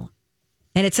cool.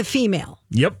 And it's a female.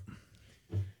 Yep.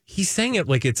 He's saying it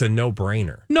like it's a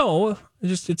no-brainer. No,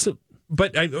 it's a.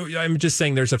 But I'm just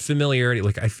saying there's a familiarity.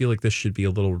 Like, I feel like this should be a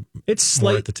little It's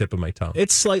more slight. at the tip of my tongue.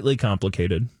 It's slightly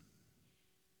complicated.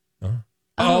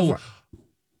 Oh,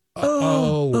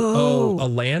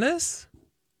 Alanis?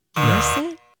 Is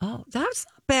it? Oh, that's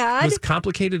not bad. Was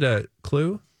complicated a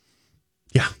clue?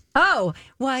 Yeah. Oh,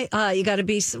 why? You got to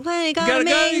be. Well, you got Gotta to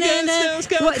go, make you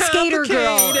gotta what Skater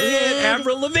Girl. complicated.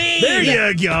 Avril Lavigne. There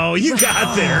you go. You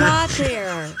got there. Got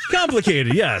there.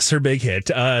 Complicated, yes. Her big hit.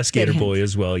 Skater Boy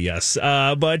as well, yes.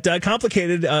 But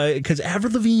complicated because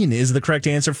Avril Lavigne is the correct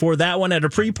answer for that one. At a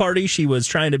pre-party, she was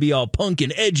trying to be all punk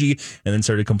and edgy and then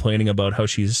started complaining about how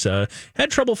she's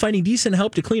had trouble finding decent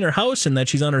help to clean her house and that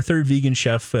she's on her third vegan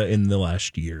chef in the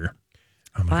last year.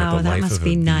 Oh my Wow, God, the that life must of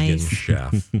be a vegan nice.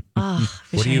 chef. Oh,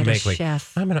 What do you make? Like, Like,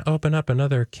 chef. I'm going to open up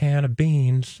another can of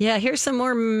beans. Yeah, here's some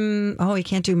more. Oh, you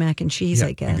can't do mac and cheese, Yeah,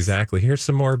 I guess. exactly. Here's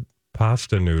some more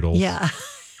pasta noodles. Yeah.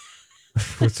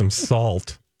 With some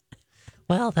salt.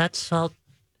 Well, that salt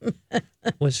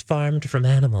was farmed from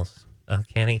animals. I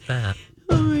can't eat that.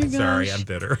 Oh my gosh. Sorry, I'm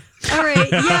bitter. All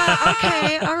right. Yeah.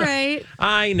 Okay. All right.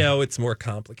 I know it's more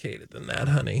complicated than that,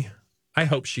 honey. I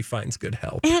hope she finds good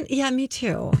help. And yeah, me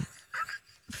too.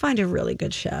 Find a really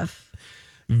good chef.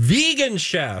 Vegan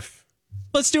chef.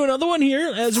 Let's do another one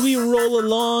here as we roll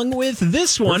along with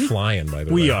this one. We're flying, by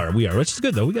the way. We are, which is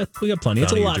good though. We got plenty.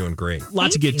 It's a Donna, lot. you're doing great.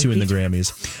 Lot to get to in the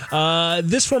Grammys.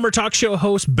 This former talk show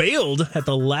host bailed at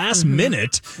the last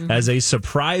minute as a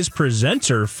surprise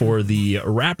presenter for the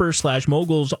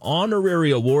Rapper/Mogul's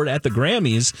honorary award at the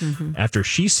Grammys after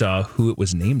she saw who it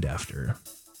was named after.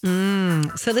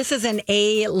 So this is an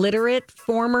illiterate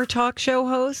former talk show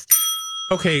host.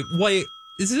 Okay, wait.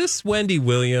 Is this Wendy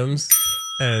Williams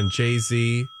and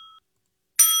Jay-Z?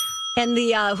 And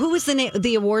the who was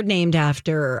the award named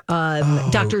after?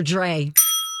 Dr. Dre.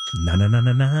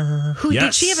 Na. Who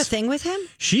did she have a thing with him?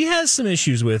 She has some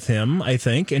issues with him, I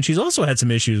think, and she's also had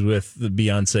some issues with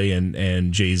Beyonce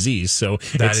and Jay-Z. So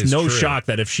it's no shock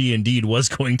that if she indeed was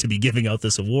going to be giving out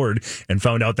this award and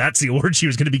found out that's the award she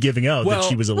was going to be giving out, that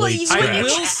she was a late scratch. I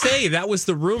will say that was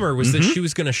the rumor, was that she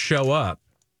was going to show up.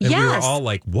 And we were all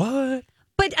like, what?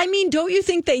 But I mean, don't you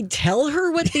think they tell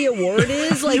her what the award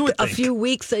is like a few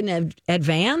weeks in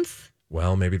advance?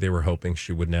 Well, maybe they were hoping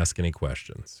she wouldn't ask any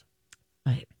questions.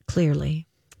 Right, clearly.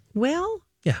 Well,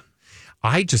 yeah.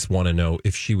 I just want to know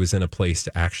if she was in a place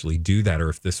to actually do that or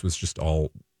if this was just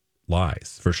all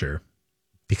lies. For sure.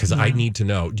 Because I need to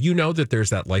know. Do you know that there's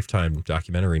that Lifetime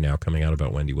documentary now coming out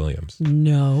about Wendy Williams?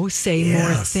 No, say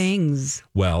more things.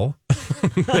 Well,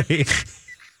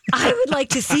 I would like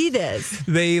to see this.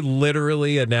 They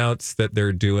literally announced that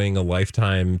they're doing a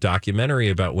Lifetime documentary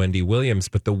about Wendy Williams,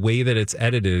 but the way that it's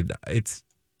edited, it's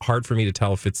hard for me to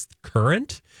tell if it's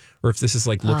current or if this is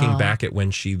like looking back at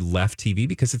when she left TV,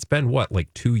 because it's been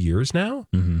like 2 years now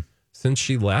since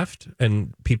she left,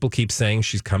 and people keep saying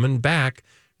she's coming back.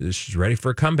 She's ready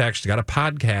for a comeback. She's got a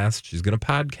podcast. She's going to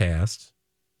podcast.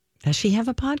 Does she have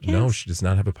a podcast? No, she does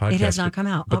not have a podcast. It has not come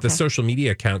out. But the social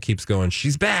media account keeps going,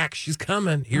 she's back. She's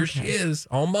coming. Here she is.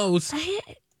 Almost. I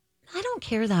don't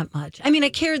care that much. I mean, I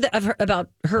care about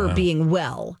her being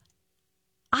well.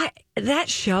 That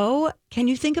show, can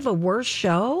you think of a worse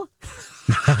show?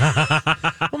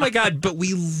 Oh my God, but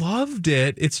we loved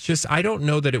it. It's just, I don't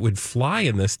know that it would fly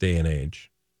in this day and age.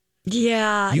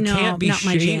 Yeah, you no, can't be not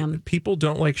shady. my jam. People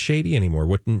don't like shady anymore.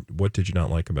 What did you not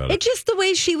like about it? It's just the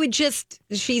way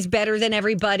she's better than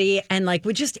everybody and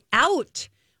would just out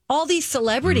all these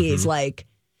celebrities.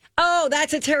 oh,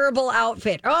 that's a terrible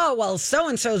outfit. Oh, well,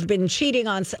 so-and-so's been cheating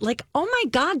on... Like, oh my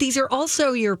God, these are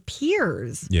also your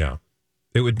peers. Yeah.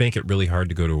 It would make it really hard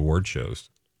to go to award shows.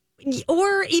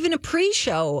 Or even a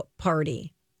pre-show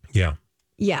party. Yeah.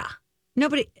 Yeah.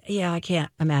 I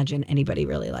can't imagine anybody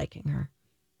really liking her.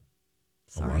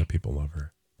 Sorry. A lot of people love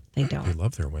her. They don't. They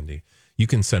love their Wendy. You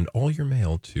can send all your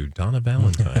mail to Donna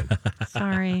Valentine.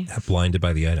 Sorry. At Blinded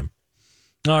by the Item.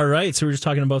 All right, so we're just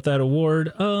talking about that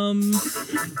award. How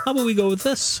about we go with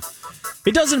this?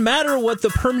 It doesn't matter what the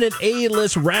permanent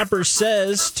A-list rapper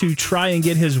says to try and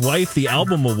get his wife the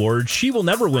album award. She will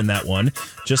never win that one.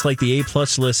 Just like the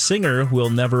A-plus list singer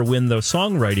will never win the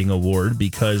songwriting award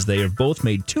because they have both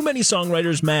made too many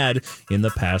songwriters mad in the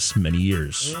past many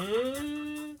years.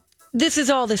 This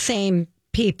is all the same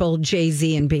people,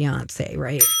 Jay-Z and Beyonce,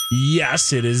 right?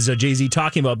 Yes, it is Jay-Z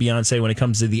talking about Beyonce when it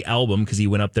comes to the album because he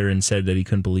went up there and said that he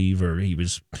couldn't believe, or he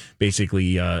was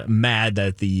basically mad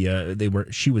that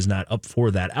she was not up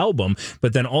for that album.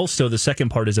 But then also the second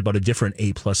part is about a different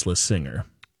A-plus list singer.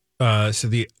 So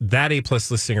that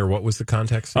A-plus list singer, what was the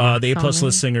context? The A-plus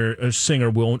list singer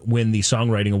won't win the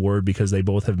songwriting award because they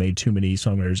both have made too many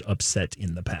songwriters upset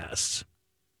in the past.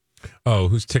 Oh,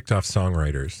 who's ticked off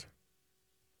songwriters?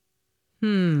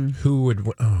 Who would?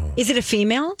 Oh, is it a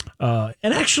female?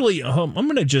 And actually, I'm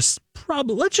going to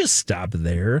let's just stop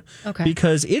there. Okay.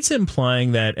 Because it's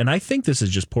implying that, and I think this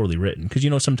is just poorly written.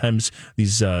 Because sometimes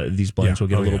these blanks will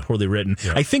get a little poorly written.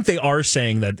 Yeah. I think they are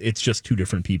saying that it's just two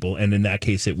different people, and in that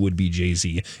case, it would be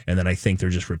Jay-Z. And then I think they're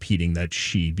just repeating that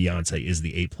Beyonce is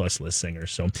the A-plus list singer.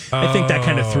 So I think that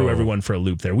kind of threw everyone for a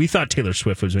loop there. We thought Taylor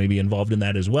Swift was maybe involved in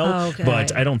that as well,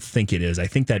 but I don't think it is. I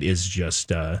think that is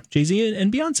just Jay-Z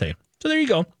and Beyonce. So there you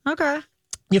go. Okay.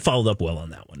 You followed up well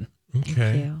on that one.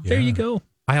 Okay. There you go.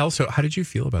 How did you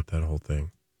feel about that whole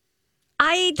thing?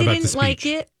 I didn't like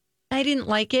it.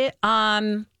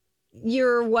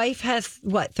 Your wife has,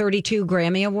 32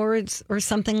 Grammy Awards or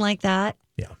something like that?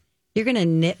 Yeah. You're going to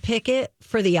nitpick it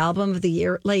for the album of the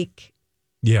year?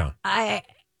 Yeah.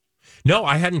 No,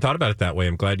 I hadn't thought about it that way.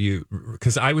 I'm glad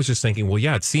because I was just thinking, well,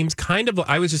 yeah, it seems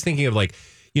I was just thinking of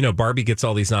Barbie gets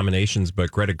all these nominations, but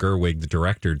Greta Gerwig, the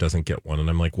director, doesn't get one. And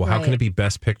I'm like, well, how can it be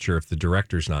Best Picture if the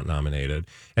director's not nominated?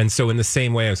 And so in the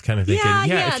same way, I was kind of thinking,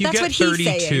 if you get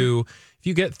 32, if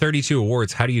you get 32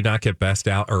 awards, how do you not get Best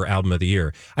Album of the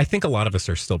Year? I think a lot of us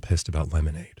are still pissed about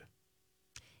Lemonade.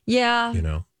 Yeah.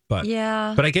 But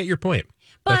I get your point.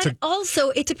 But also,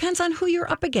 it depends on who you're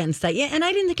up against. That, and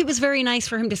I didn't think it was very nice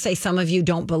for him to say some of you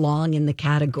don't belong in the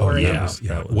category. Oh,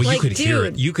 yeah. Well, you could hear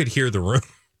it. You could hear the room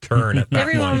turn at that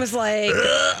Everyone point. Was like,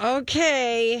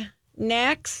 okay,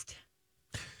 next.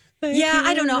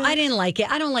 I don't know. I didn't like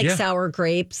it. I don't like sour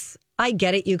grapes. I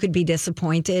get it. You could be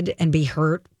disappointed and be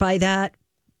hurt by that.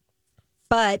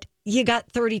 But you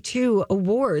got 32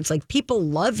 awards. People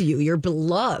love you. You're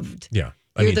beloved. Yeah.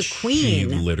 You're the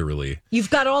queen. Literally. You've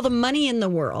got all the money in the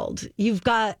world. You've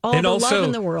got all the love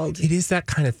in the world. It is that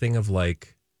kind of thing of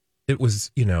it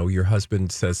was, your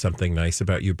husband says something nice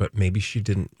about you, but maybe she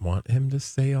didn't want him to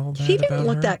say all that. She didn't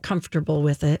look that comfortable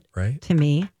with it, right? To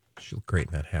me. She looked great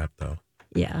in that hat, though.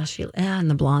 Yeah, and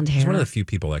the blonde hair. She's one of the few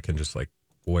people that can just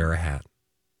wear a hat.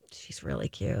 She's really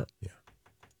cute. Yeah.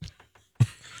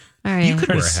 All right. You could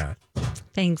wear a hat.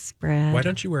 Thanks, Brad. Why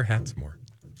don't you wear hats more?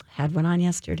 Had one on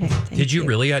yesterday. Did you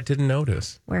really? I didn't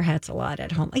notice. Wear hats a lot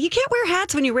at home. You can't wear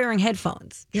hats when you're wearing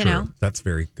headphones. You know, that's a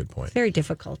very good point. It's very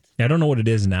difficult. I don't know what it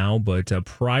is now, but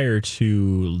prior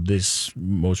to this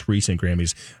most recent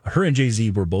Grammys, her and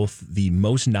Jay-Z were both the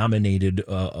most nominated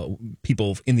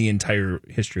people in the entire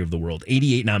history of the world.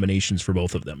 88 nominations for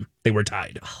both of them. They were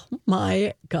tied. Oh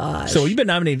my gosh! So you've been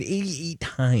nominated 88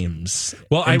 times.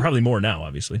 Well, and probably more now,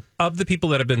 obviously. Of the people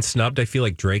that have been snubbed, I feel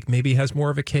like Drake maybe has more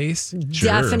of a case.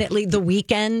 Definitely. The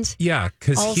Weeknd. Yeah,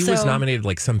 because he was nominated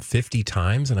some 50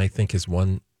 times, and I think has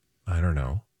won, I don't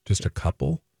know, just a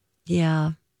couple.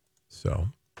 Yeah. So,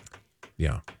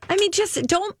 yeah. I mean, just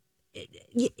don't,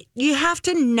 you have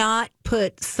to not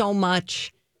put so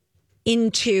much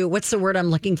into, what's the word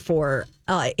I'm looking for,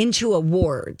 into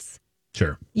awards.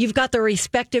 Sure. You've got the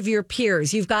respect of your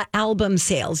peers. You've got album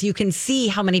sales. You can see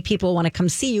how many people want to come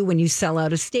see you when you sell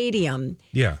out a stadium.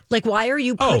 Yeah. Why are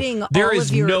you putting there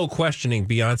is no questioning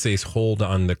Beyonce's hold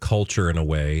on the culture in a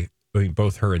way. I mean,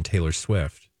 both her and Taylor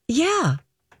Swift. Yeah.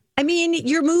 I mean,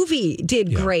 your movie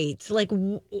did great.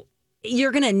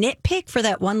 You're going to nitpick for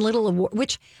that one little award,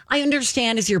 which I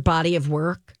understand is your body of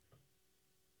work.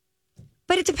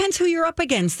 But it depends who you're up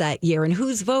against that year and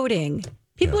who's voting.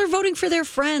 People are voting for their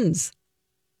friends.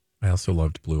 I also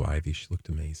loved Blue Ivy. She looked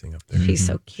amazing up there. She's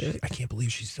so cute. I can't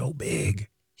believe she's so big.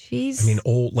 She's, I mean,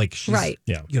 old, like she's right.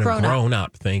 Yeah. grown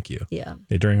up. Thank you. Yeah.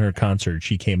 During her concert,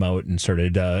 she came out and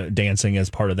started dancing as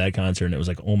part of that concert, and it was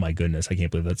like, oh my goodness, I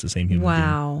can't believe that's the same human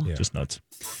Wow. being. Yeah. Just nuts.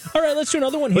 All right, let's do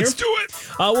another one here. Let's do it.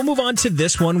 We'll move on to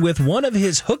this one with one of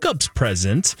his hookups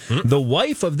present. The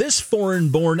wife of this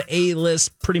foreign-born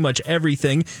A-list, pretty much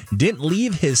everything, didn't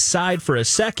leave his side for a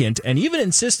second, and even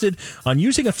insisted on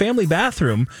using a family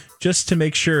bathroom just to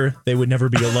make sure they would never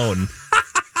be alone.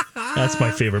 That's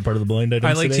my favorite part of the blind items.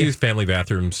 I like today. to use family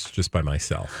bathrooms just by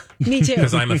myself. Me too.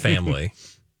 Because I'm a family.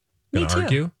 Me Gonna too.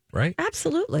 argue, right?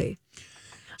 Absolutely.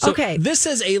 So okay. This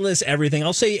says A-list everything.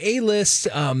 I'll say A-list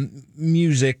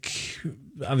music.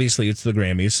 Obviously, it's the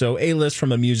Grammys. So A-list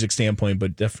from a music standpoint,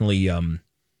 but definitely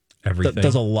Everything.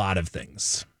 does a lot of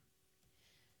things.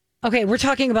 Okay, we're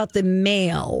talking about the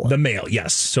male. The male,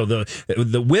 yes. So the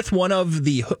with one of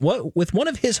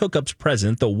his hookups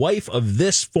present, the wife of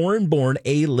this foreign-born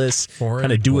A-list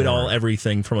kind of do it all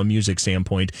everything from a music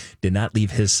standpoint did not leave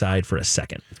his side for a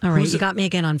second. All right, you got me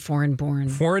again on foreign-born.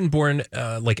 Foreign-born,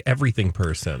 like everything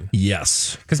person.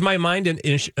 Yes, because my mind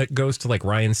goes to like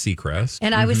Ryan Seacrest,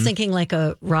 And I was thinking like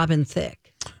a Robin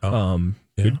Thicke.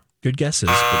 Good guesses,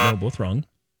 but no, both wrong.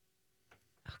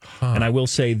 And I will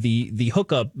say the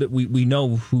hookup, we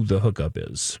know who the hookup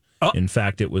is. In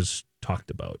fact, it was talked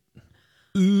about.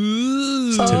 To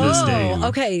this day.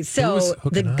 Okay, so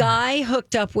the guy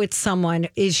hooked up with someone.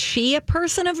 Is she a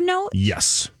person of note?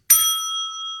 Yes.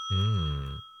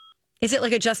 Is it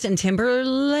like a Justin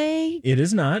Timberlake? It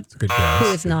is not. Good guess. Who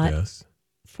is Good not guess.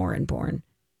 foreign-born?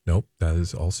 Nope, that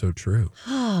is also true.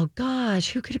 Oh,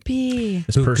 gosh, who could it be?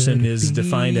 This Who person could it is be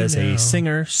defined as now? a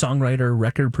singer, songwriter,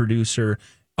 record producer,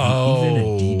 and even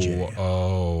a DJ.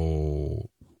 Oh,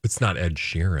 it's not Ed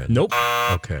Sheeran. Nope.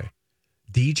 Okay.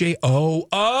 DJ.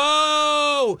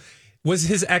 Oh, was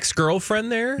his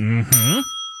ex-girlfriend there? Mm-hmm.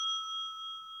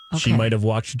 She Okay. might have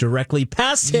walked directly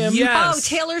past him. Yes. Oh,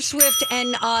 Taylor Swift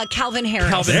and Calvin Harris.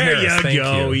 Calvin There Harris, you thank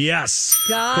go. you. Yes.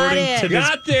 Got it.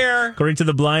 Got there. According to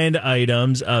the blind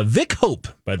items, Vic Hope,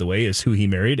 by the way, is who he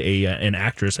married, an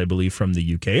actress, I believe, from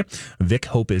the UK. Vic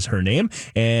Hope is her name.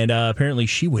 And apparently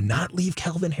she would not leave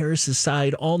Calvin Harris's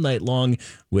side all night long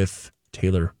with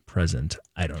Taylor present.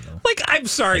 I don't know. Like, I'm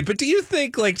sorry, but do you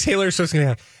think like Taylor Swift's going to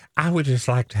have, I would just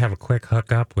like to have a quick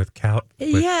hookup with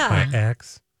Yeah. my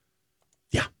ex?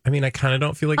 Yeah. I mean, I kind of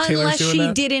don't feel like Taylor's Unless doing she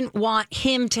that. didn't want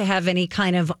him to have any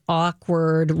kind of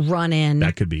awkward run-in.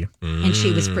 That could be. And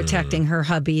she was protecting her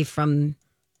hubby from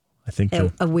I think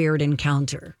a weird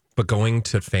encounter. But going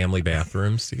to family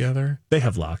bathrooms together? they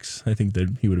have locks. I think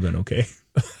that he would have been okay.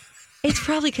 It's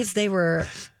probably because they were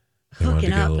They wanted hooking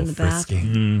to get a up little in the frisky.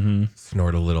 bathroom.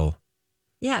 Snort a little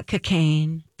Yeah,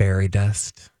 cocaine. fairy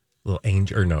dust, little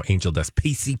angel dust,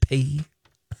 PCP.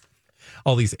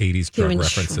 All these 80s drug Doing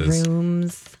references.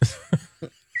 shrooms.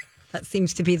 That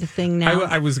seems to be the thing now.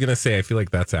 I was going to say, I feel like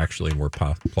that's actually more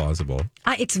plausible.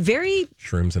 It's very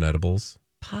Shrooms and edibles.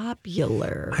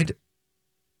 popular.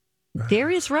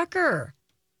 Darius Rucker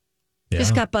Yeah.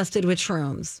 just got busted with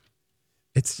shrooms.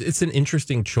 It's an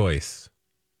interesting choice.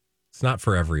 It's not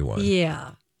for everyone.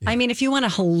 Yeah. I mean, if you want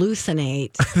to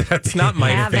hallucinate, That's not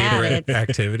my Have at favorite it.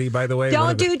 activity, by the way.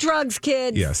 don't do drugs,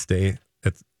 kids. Yeah, stay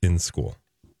in school.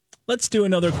 Let's do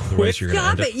another Otherwise, quick. you're going to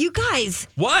Stop end it, you guys.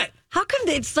 What? How come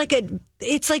it's like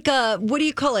a what do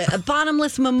you call it? A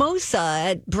bottomless mimosa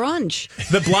at brunch.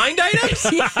 The blind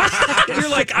items? You're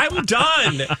like, I'm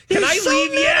done. Can I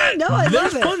leave yet? No, I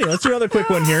There's love it. plenty. Let's do another quick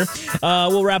one here.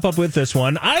 We'll wrap up with this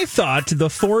one. I thought the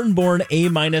foreign-born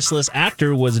A-list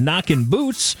actor was knocking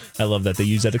boots. I love that they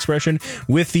use that expression.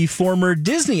 With the former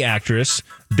Disney actress.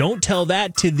 Don't tell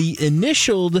that to the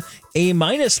initialed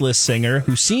A-list singer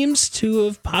who seems to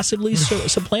have possibly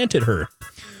supplanted her.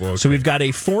 Well, So we've got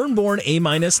a foreign-born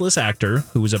A-list actor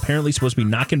who was apparently supposed to be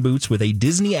knocking boots with a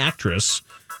Disney actress,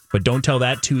 but don't tell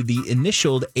that to the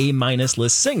initialed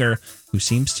A-list singer who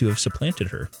seems to have supplanted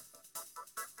her.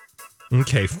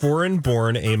 Okay,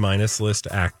 foreign-born A-list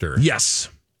actor. Yes.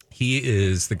 He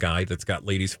is the guy that's got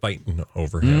ladies fighting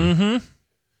over him. Mm-hmm.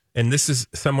 And this is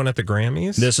someone at the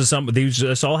Grammys?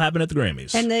 This all happened at the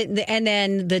Grammys. And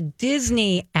then the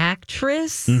Disney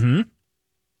actress, And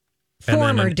then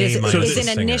former an Disney, A- is an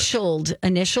singer.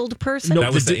 initialed person.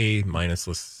 That was the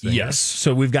A-list singer. Yes.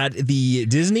 So we've got the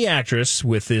Disney actress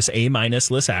with this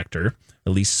A-list actor,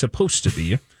 at least supposed to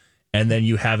be. And then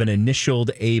you have an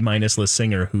initialed A-list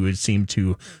singer who would seem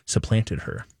to supplanted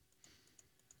her.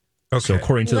 Okay. So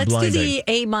according to Let's the blind do the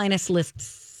A- list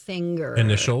singer.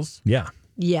 Initials? Yeah.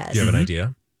 Yes. Do you have an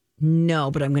idea? No,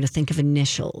 but I'm going to think of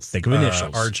initials. Think of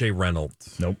initials. R.J.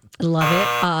 Reynolds. Nope. Love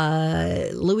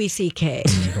it. Louis C.K.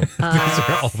 C.J.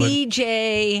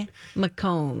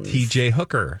 McCombs. T.J.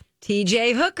 Hooker.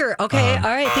 T.J. Hooker. Okay, all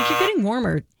right. I think you're getting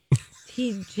warmer.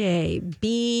 T.J.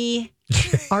 B.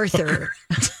 Arthur.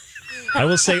 I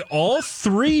will say all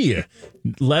three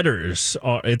letters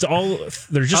are.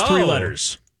 There's just three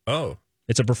letters. Oh,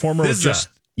 it's a performer with just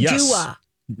Dua.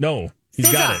 No,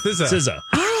 he's got it. SZA.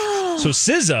 So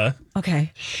SZA,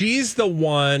 okay, she's the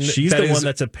one. She's the one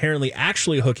that's apparently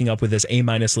actually hooking up with this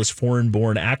A-list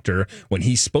foreign-born actor when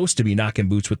he's supposed to be knocking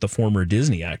boots with the former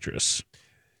Disney actress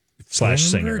 /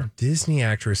 singer. Disney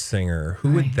actress singer.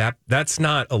 Who would that? That's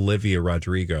not Olivia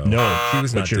Rodrigo. No, she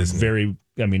was not Disney.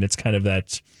 It's kind of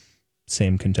that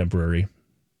same contemporary.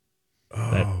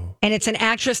 And it's an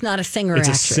actress, not a singer. It's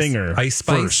actress. a singer Ice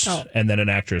Spice. first, and then an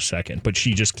actress second. But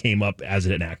she just came up as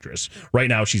an actress. Right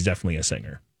now, she's definitely a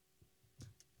singer.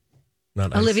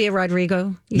 Not Olivia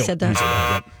Rodrigo. You said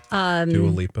that. Dua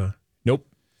Lipa. Nope.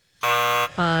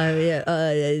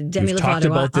 Demi We've talked Lovato,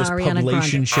 about this Ariana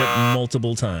publicationship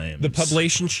multiple times. The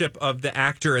publicationship of the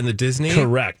actor and the Disney?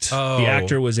 Correct. Oh. The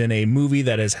actor was in a movie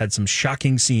that has had some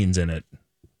shocking scenes in it.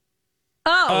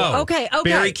 Okay.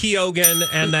 Barry Keoghan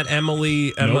and that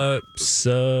Emma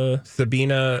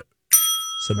Sabrina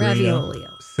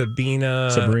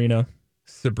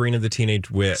the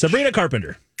Teenage Witch. Sabrina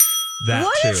Carpenter. That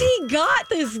what too. has he got,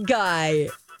 this guy?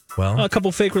 Well, a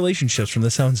couple fake relationships from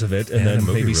the sounds of it, and then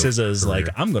maybe SZA is like,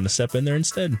 I'm going to step in there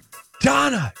instead.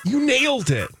 Donna, you nailed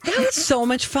it. That was so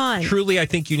much fun. Truly, I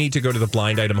think you need to go to the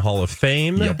Blind Item Hall of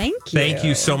Fame. Yep. Thank you. Thank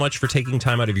you so much for taking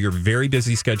time out of your very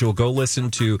busy schedule. Go listen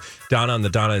to Donna on the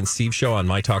Donna and Steve Show on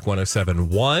My Talk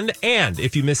 107.1. And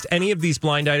if you missed any of these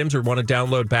blind items or want to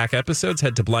download back episodes,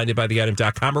 head to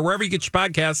blindedbytheitem.com or wherever you get your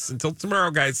podcasts. Until tomorrow,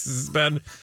 guys, this has been